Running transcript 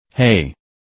Hey!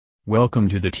 Welcome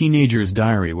to the Teenager's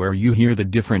Diary, where you hear the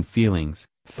different feelings,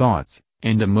 thoughts,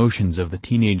 and emotions of the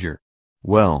teenager.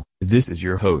 Well, this is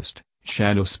your host,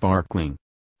 Shadow Sparkling.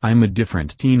 I'm a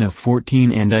different teen of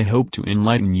 14 and I hope to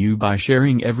enlighten you by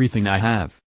sharing everything I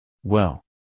have. Well,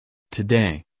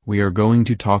 today, we are going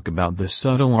to talk about the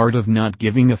subtle art of not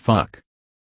giving a fuck.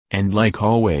 And like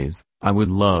always, I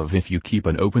would love if you keep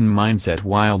an open mindset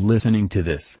while listening to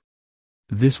this.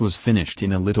 This was finished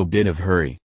in a little bit of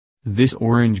hurry. This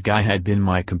orange guy had been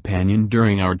my companion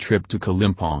during our trip to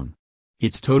Kalimpong.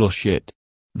 It's total shit.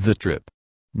 The trip.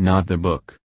 Not the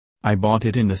book. I bought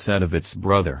it in the set of its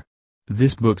brother.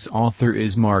 This book's author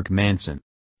is Mark Manson.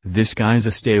 This guy's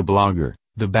a stay blogger,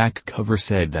 the back cover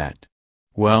said that.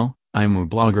 Well, I'm a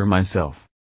blogger myself.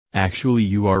 Actually,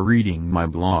 you are reading my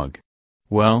blog.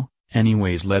 Well,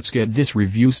 anyways, let's get this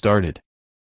review started.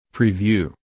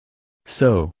 Preview.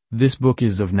 So, this book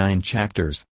is of 9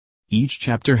 chapters. Each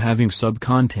chapter having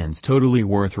sub-contents totally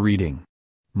worth reading.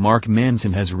 Mark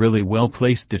Manson has really well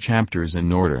placed the chapters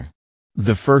in order.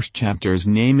 The first chapter's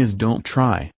name is Don't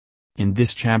Try. In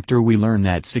this chapter we learn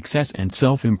that success and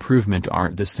self-improvement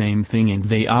aren't the same thing and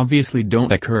they obviously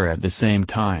don't occur at the same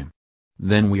time.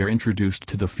 Then we are introduced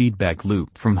to the feedback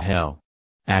loop from hell.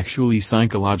 Actually,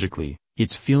 psychologically,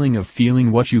 it's feeling of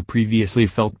feeling what you previously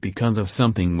felt because of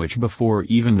something which before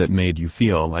even that made you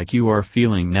feel like you are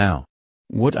feeling now.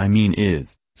 What I mean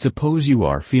is, suppose you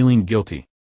are feeling guilty.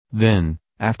 Then,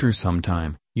 after some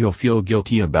time, you'll feel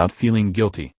guilty about feeling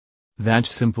guilty. That's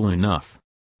simple enough.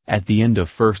 At the end of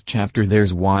first chapter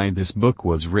there's why this book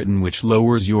was written, which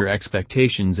lowers your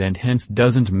expectations and hence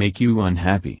doesn't make you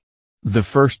unhappy. The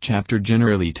first chapter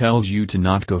generally tells you to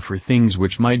not go for things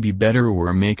which might be better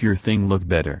or make your thing look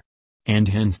better. And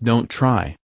hence don't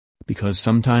try. Because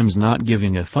sometimes not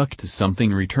giving a fuck to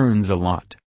something returns a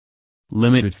lot.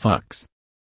 Limited fucks.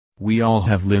 We all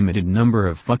have limited number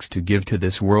of fucks to give to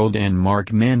this world, and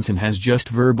Mark Manson has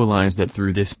just verbalized that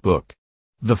through this book.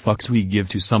 The fucks we give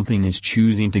to something is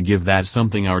choosing to give that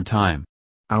something our time.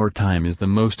 Our time is the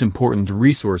most important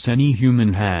resource any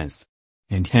human has.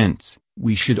 And hence,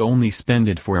 we should only spend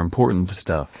it for important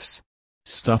stuffs.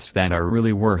 Stuffs that are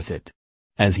really worth it.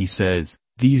 As he says,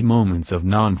 these moments of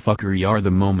non-fuckery are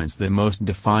the moments that most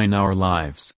define our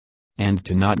lives. And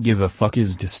to not give a fuck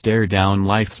is to stare down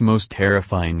life's most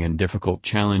terrifying and difficult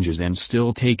challenges and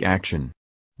still take action.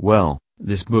 Well,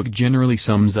 this book generally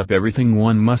sums up everything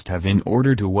one must have in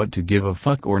order to what to give a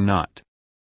fuck or not.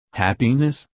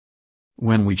 Happiness?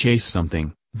 When we chase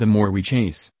something, the more we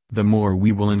chase, the more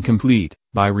we will incomplete,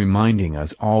 by reminding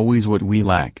us always what we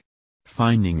lack.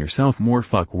 Finding yourself more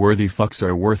fuck-worthy fucks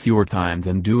are worth your time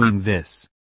than doing this.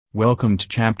 Welcome to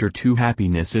Chapter 2.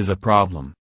 Happiness is a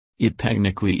problem. It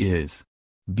technically is.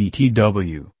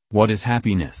 BTW, what is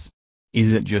happiness?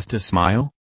 Is it just a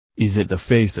smile? Is it the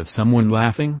face of someone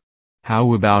laughing?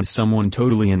 How about someone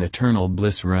totally in eternal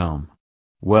bliss realm?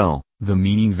 Well, the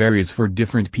meaning varies for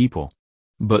different people.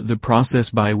 But the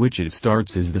process by which it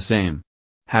starts is the same.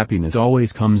 Happiness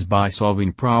always comes by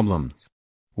solving problems.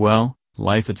 Well,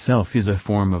 life itself is a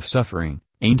form of suffering,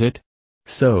 ain't it?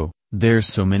 So, there's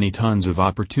so many tons of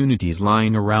opportunities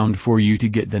lying around for you to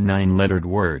get the 9-lettered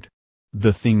word.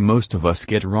 The thing most of us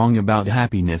get wrong about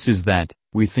happiness is that,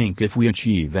 we think if we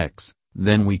achieve X,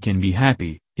 then we can be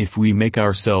happy, if we make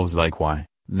ourselves like Y,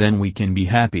 then we can be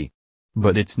happy.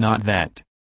 But it's not that.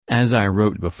 As I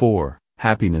wrote before,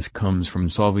 happiness comes from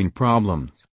solving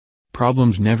problems.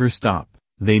 Problems never stop,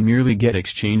 they merely get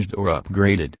exchanged or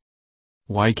upgraded.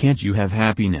 Why can't you have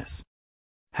happiness?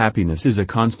 Happiness is a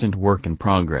constant work in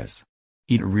progress.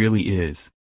 It really is.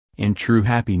 And true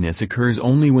happiness occurs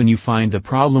only when you find the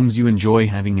problems you enjoy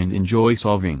having and enjoy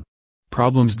solving.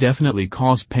 Problems definitely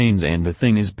cause pains, and the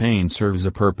thing is, pain serves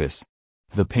a purpose.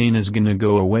 The pain is gonna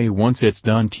go away once it's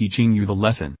done teaching you the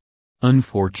lesson.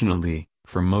 Unfortunately,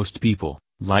 for most people,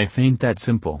 life ain't that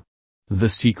simple. The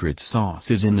secret sauce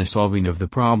is in the solving of the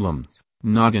problems,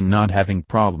 not in not having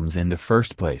problems in the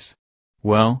first place.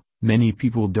 Well, many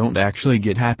people don't actually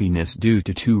get happiness due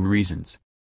to 2 reasons.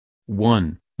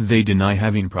 1. They deny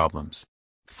having problems.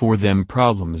 For them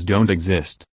problems don't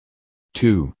exist.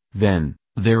 2. Then,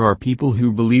 there are people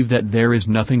who believe that there is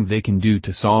nothing they can do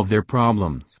to solve their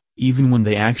problems, even when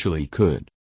they actually could.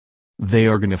 They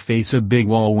are gonna face a big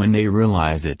wall when they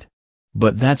realize it.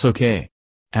 But that's okay.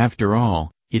 After all,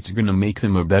 it's gonna make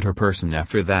them a better person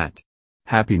after that.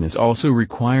 Happiness also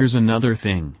requires another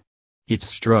thing. It's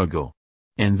struggle.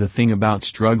 And the thing about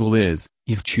struggle is,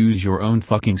 if choose your own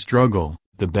fucking struggle,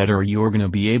 the better you're gonna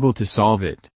be able to solve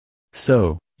it.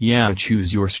 So, yeah,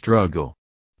 choose your struggle.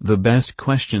 The best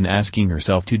question asking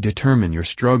yourself to determine your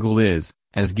struggle is,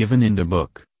 as given in the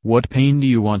book, What pain do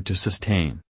you want to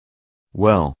sustain?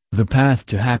 Well, the path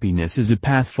to happiness is a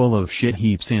path full of shit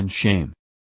heaps and shame.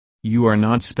 You are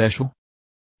not special?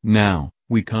 Now,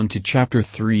 we come to chapter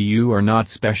 3. You are not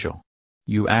special.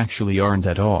 You actually aren't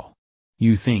at all.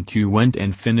 You think you went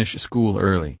and finished school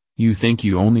early, you think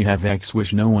you only have X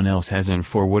which no one else has, and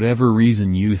for whatever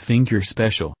reason you think you're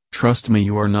special. Trust me,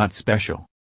 you are not special.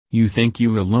 You think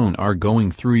you alone are going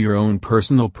through your own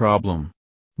personal problem.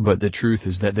 But the truth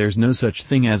is that there's no such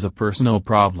thing as a personal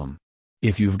problem.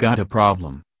 If you've got a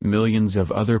problem, millions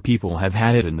of other people have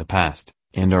had it in the past,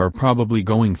 and are probably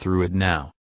going through it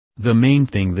now. The main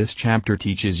thing this chapter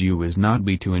teaches you is not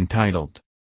be too entitled.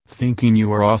 Thinking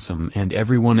you are awesome and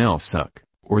everyone else suck,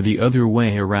 or the other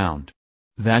way around.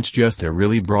 That's just a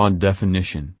really broad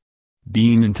definition.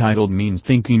 Being entitled means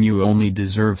thinking you only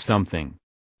deserve something.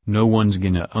 No one's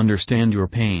gonna understand your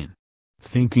pain.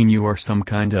 Thinking you are some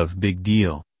kind of big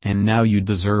deal, and now you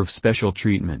deserve special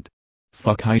treatment.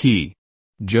 Fuck it.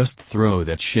 Just throw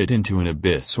that shit into an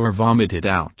abyss or vomit it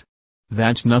out.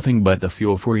 That's nothing but the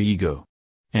fuel for ego.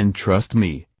 And trust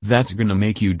me, that's gonna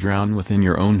make you drown within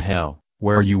your own hell,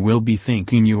 where you will be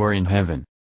thinking you are in heaven.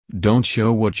 Don't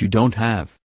show what you don't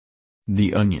have.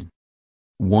 The onion.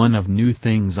 One of new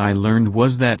things I learned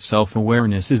was that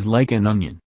self-awareness is like an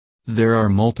onion. There are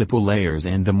multiple layers,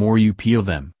 and the more you peel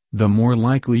them, the more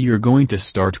likely you're going to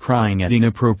start crying at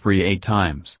inappropriate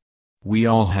times. We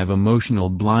all have emotional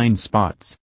blind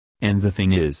spots. And the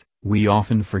thing is, we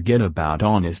often forget about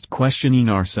honest questioning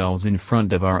ourselves in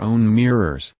front of our own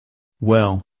mirrors.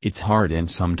 Well, it's hard and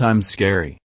sometimes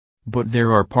scary. But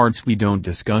there are parts we don't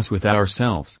discuss with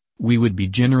ourselves. We would be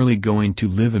generally going to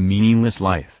live a meaningless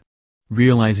life.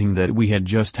 Realizing that we had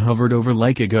just hovered over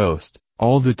like a ghost,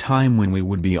 all the time when we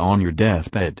would be on your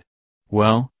deathbed.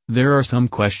 Well, there are some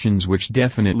questions which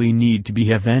definitely need to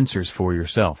have answers for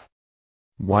yourself.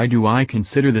 Why do I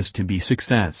consider this to be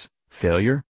success,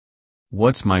 failure?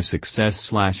 What's my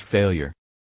success/failure?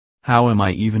 How am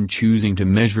I even choosing to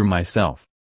measure myself?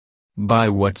 By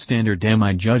what standard am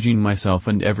I judging myself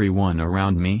and everyone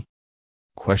around me?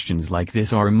 Questions like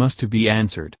this are a must to be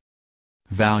answered.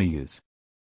 Values.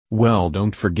 Well,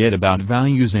 don't forget about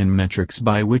values and metrics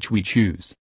by which we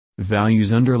choose.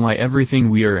 Values underlie everything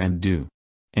we are and do.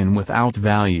 And without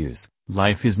values,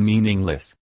 life is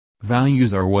meaningless.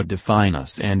 Values are what define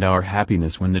us and our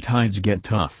happiness when the tides get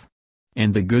tough.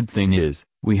 And the good thing is,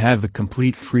 we have a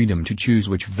complete freedom to choose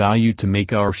which value to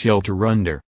make our shelter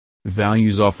under.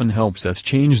 Values often helps us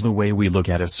change the way we look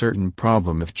at a certain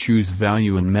problem if choose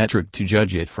value and metric to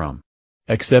judge it from.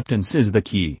 Acceptance is the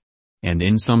key. And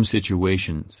in some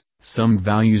situations, some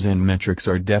values and metrics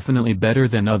are definitely better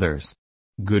than others.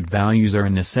 Good values are a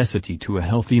necessity to a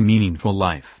healthy, meaningful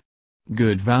life.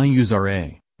 Good values are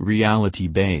A,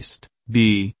 reality-based,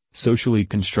 B, socially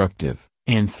constructive,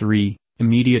 and 3,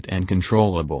 immediate and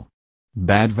controllable.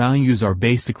 Bad values are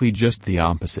basically just the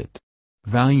opposite.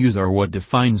 Values are what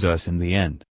defines us in the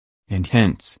end. And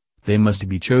hence, they must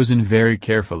be chosen very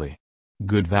carefully.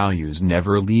 Good values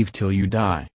never leave till you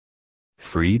die.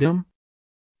 Freedom?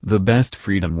 The best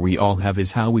freedom we all have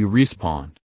is how we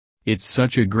respond. It's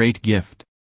such a great gift.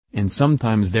 And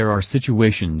sometimes there are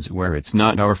situations where it's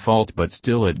not our fault, but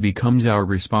still it becomes our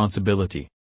responsibility.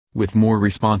 With more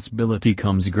responsibility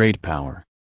comes great power.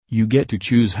 You get to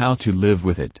choose how to live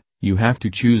with it. You have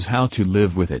to choose how to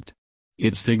live with it.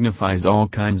 It signifies all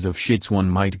kinds of shits one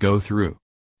might go through.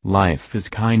 Life is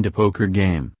kinda poker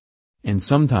game. And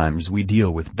sometimes we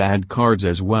deal with bad cards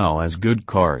as well as good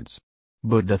cards.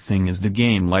 But the thing is, the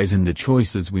game lies in the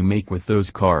choices we make with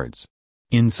those cards.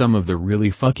 In some of the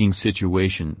really fucking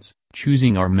situations,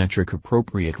 choosing our metric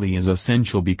appropriately is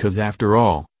essential, because after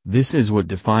all, this is what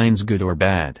defines good or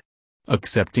bad.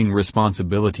 Accepting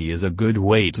responsibility is a good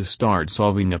way to start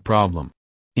solving a problem.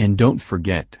 And don't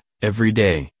forget, every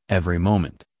day, every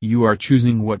moment, you are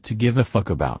choosing what to give a fuck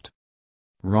about.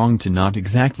 Wrong to not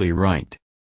exactly right.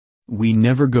 We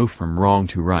never go from wrong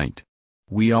to right.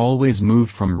 We always move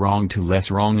from wrong to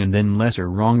less wrong and then lesser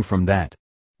wrong from that.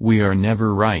 We are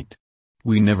never right.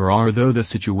 We never are, though the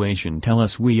situation tell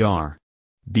us we are.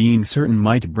 Being certain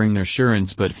might bring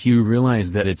assurance, but few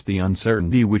realize that it's the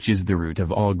uncertainty which is the root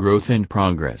of all growth and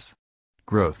progress.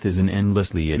 Growth is an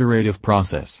endlessly iterative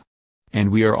process.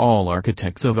 And we are all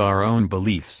architects of our own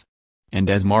beliefs. And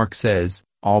as Mark says,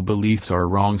 all beliefs are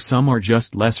wrong, some are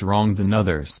just less wrong than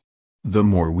others. The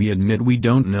more we admit we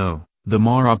don't know, the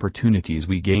more opportunities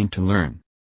we gain to learn.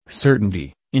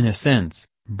 Certainty, in a sense,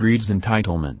 breeds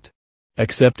entitlement.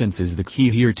 Acceptance is the key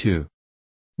here too.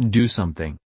 Do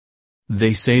something.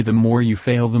 They say the more you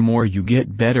fail, the more you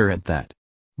get better at that.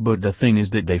 But the thing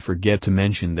is that they forget to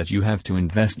mention that you have to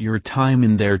invest your time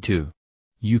in there too.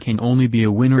 You can only be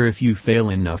a winner if you fail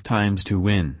enough times to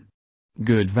win.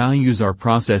 Good values are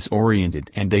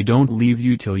process-oriented and they don't leave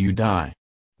you till you die.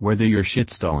 Weather your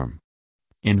shitstorm.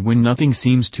 And when nothing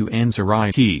seems to answer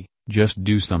right, just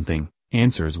do something,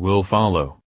 answers will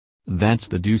follow. That's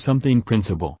the do something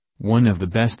principle, one of the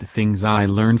best things I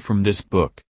learned from this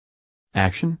book.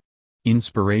 Action?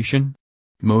 Inspiration?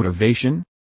 Motivation?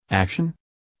 Action?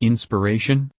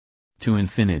 Inspiration? To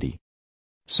infinity.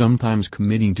 Sometimes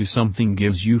committing to something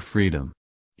gives you freedom.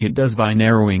 It does by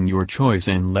narrowing your choice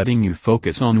and letting you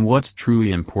focus on what's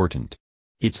truly important.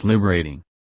 It's liberating.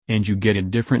 And you get a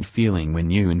different feeling when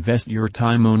you invest your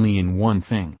time only in one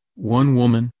thing, one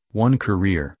woman, one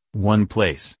career, one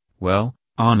place. Well,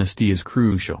 honesty is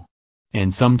crucial.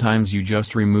 And sometimes you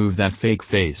just remove that fake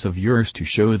face of yours to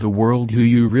show the world who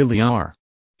you really are.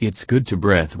 It's good to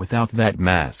breathe without that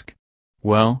mask.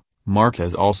 Well, Mark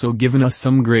has also given us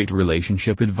some great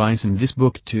relationship advice in this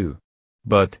book too.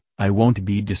 But, I won't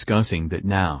be discussing that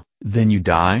now. Then you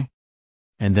die?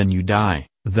 And then you die,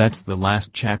 that's the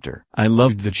last chapter. I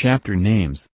loved the chapter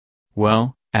names.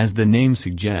 Well, as the name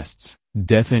suggests,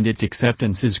 death and its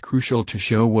acceptance is crucial to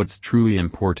show what's truly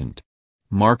important.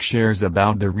 Mark shares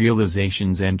about the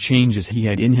realizations and changes he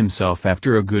had in himself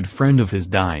after a good friend of his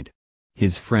died.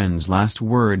 His friend's last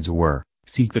words were,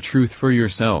 "Seek the truth for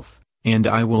yourself, and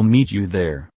I will meet you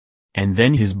there." And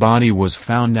then his body was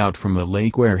found out from a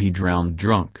lake where he drowned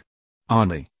drunk.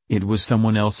 Oddly, it was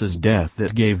someone else's death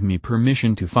that gave me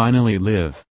permission to finally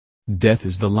live. Death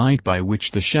is the light by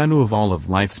which the shadow of all of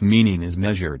life's meaning is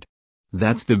measured.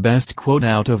 That's the best quote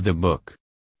out of the book.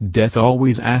 Death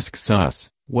always asks us,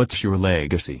 what's your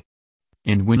legacy?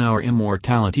 And when our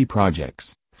immortality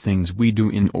projects, things we do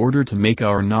in order to make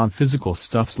our non-physical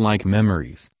stuffs like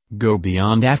memories, go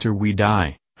beyond after we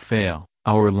die, fail,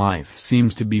 our life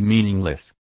seems to be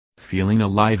meaningless. Feeling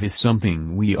alive is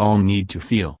something we all need to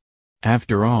feel.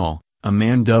 After all, a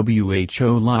man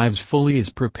who lives fully is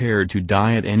prepared to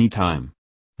die at any time.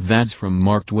 That's from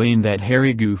Mark Twain, that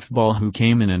hairy goofball who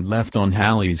came in and left on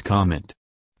Halley's Comet.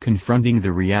 Confronting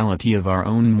the reality of our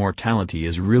own mortality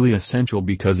is really essential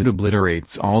because it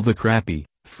obliterates all the crappy,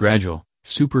 fragile,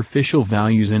 superficial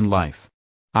values in life.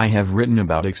 I have written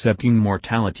about accepting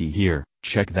mortality here,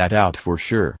 check that out for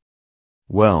sure.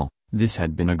 Well, this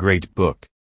had been a great book.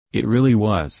 It really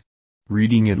was.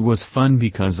 Reading it was fun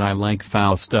because I like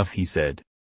foul stuff, he said.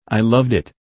 I loved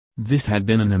it. This had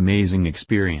been an amazing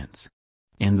experience.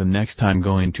 And the next I'm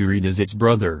going to read is its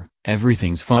brother,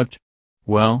 Everything's Fucked?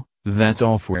 Well, that's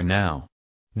all for now.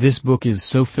 This book is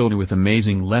so filled with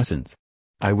amazing lessons.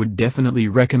 I would definitely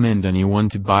recommend anyone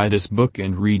to buy this book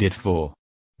and read it full.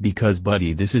 Because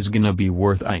buddy, this is gonna be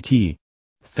worth it.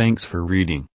 Thanks for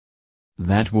reading.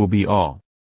 That will be all.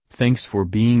 Thanks for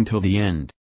being till the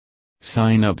end.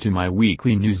 Sign up to my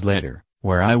weekly newsletter,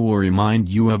 where I will remind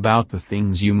you about the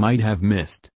things you might have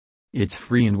missed. It's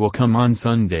free and will come on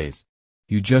Sundays.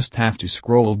 You just have to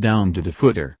scroll down to the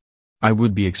footer. I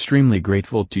would be extremely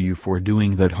grateful to you for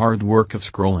doing that hard work of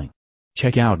scrolling.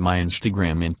 Check out my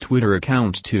Instagram and Twitter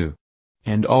accounts too.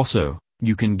 And also,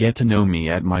 you can get to know me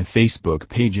at my Facebook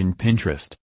page and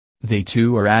Pinterest. They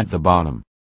too are at the bottom.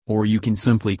 Or you can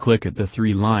simply click at the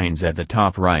 3 lines at the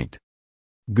top right.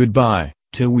 Goodbye,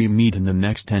 till we meet in the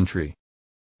next entry.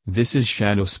 This is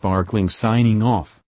Shadow Sparkling signing off.